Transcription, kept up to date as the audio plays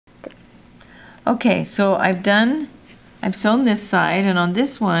Okay, so I've sewn this side, and on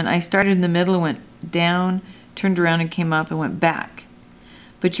this one I started in the middle and went down, turned around and came up and went back.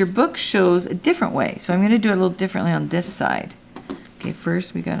 But your book shows a different way, so I'm going to do it a little differently on this side. Okay,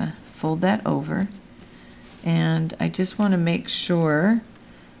 first we gotta fold that over, and I just want to make sure,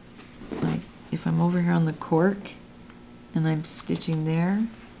 like if I'm over here on the cork and I'm stitching there,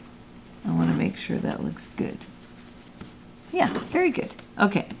 I want to make sure that looks good. Yeah, very good.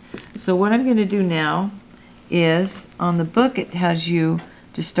 Okay, so what I'm going to do now is, on the book it has you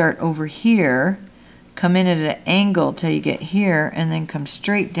to start over here, come in at an angle till you get here, and then come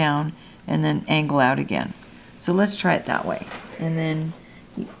straight down and then angle out again. So let's try it that way. And then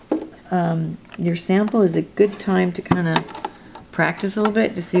your sample is a good time to kind of practice a little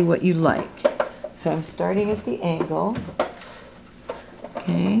bit to see what you like. So I'm starting at the angle.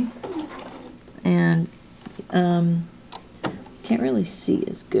 Okay, and can't really see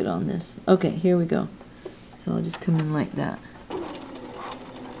as good on this. Okay, here we go. So I'll just come in like that.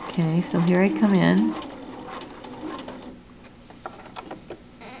 Okay, so here I come in.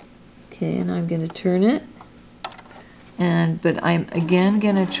 Okay, and I'm going to turn it. But I'm again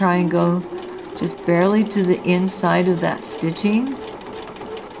going to try and go just barely to the inside of that stitching.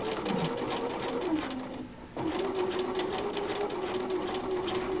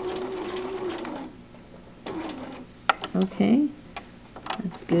 Okay,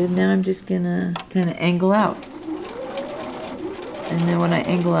 that's good. Now I'm just gonna kind of angle out. And then when I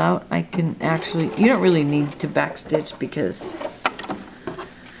angle out, I can actually, you don't really need to backstitch because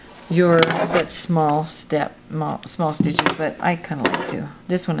you're such small stitches, but I kind of like to.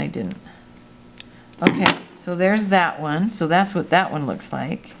 This one I didn't. Okay, so there's that one. So that's what that one looks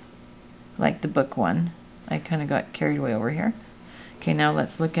like the book one. I kind of got carried away over here. Okay, now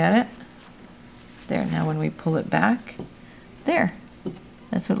let's look at it. There, now when we pull it back, there,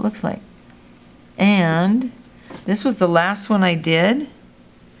 that's what it looks like. And this was the last one I did,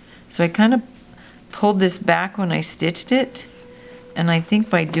 so I kind of pulled this back when I stitched it, and I think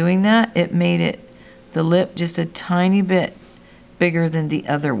by doing that it made the lip just a tiny bit bigger than the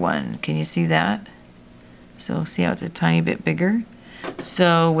other one. Can you see that? So see how it's a tiny bit bigger?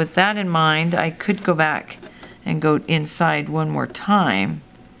 So with that in mind, I could go back and go inside one more time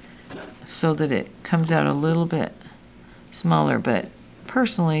so that it comes out a little bit smaller, but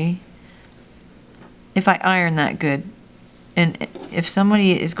personally, if I iron that good, and if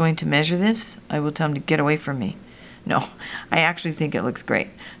somebody is going to measure this, I will tell them to get away from me. No, I actually think it looks great.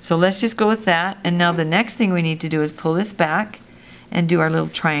 So let's just go with that, and now the next thing we need to do is pull this back and do our little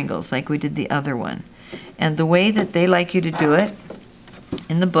triangles like we did the other one. And the way that they like you to do it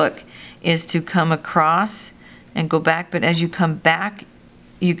in the book is to come across and go back, but as you come back,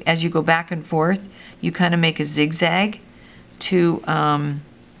 as you go back and forth, you kind of make a zigzag to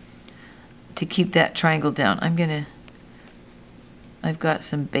keep that triangle down. I've got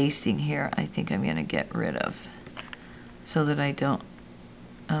some basting here I think I'm gonna get rid of so that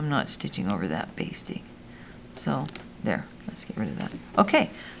I'm not stitching over that basting. So there, let's get rid of that.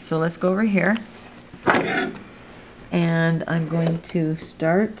 Okay, so let's go over here, and I'm going to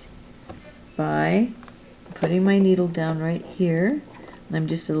start by putting my needle down right here. I'm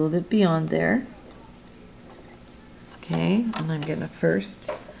just a little bit beyond there. Okay, and I'm gonna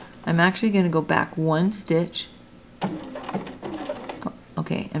I'm actually gonna go back one stitch. Oh,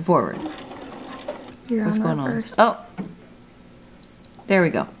 okay, and forward. What's going on? Oh, there we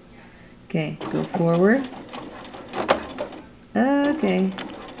go. Okay, go forward. Okay,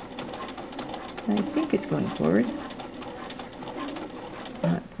 I think it's going forward.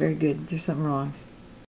 Not very good. There's something wrong.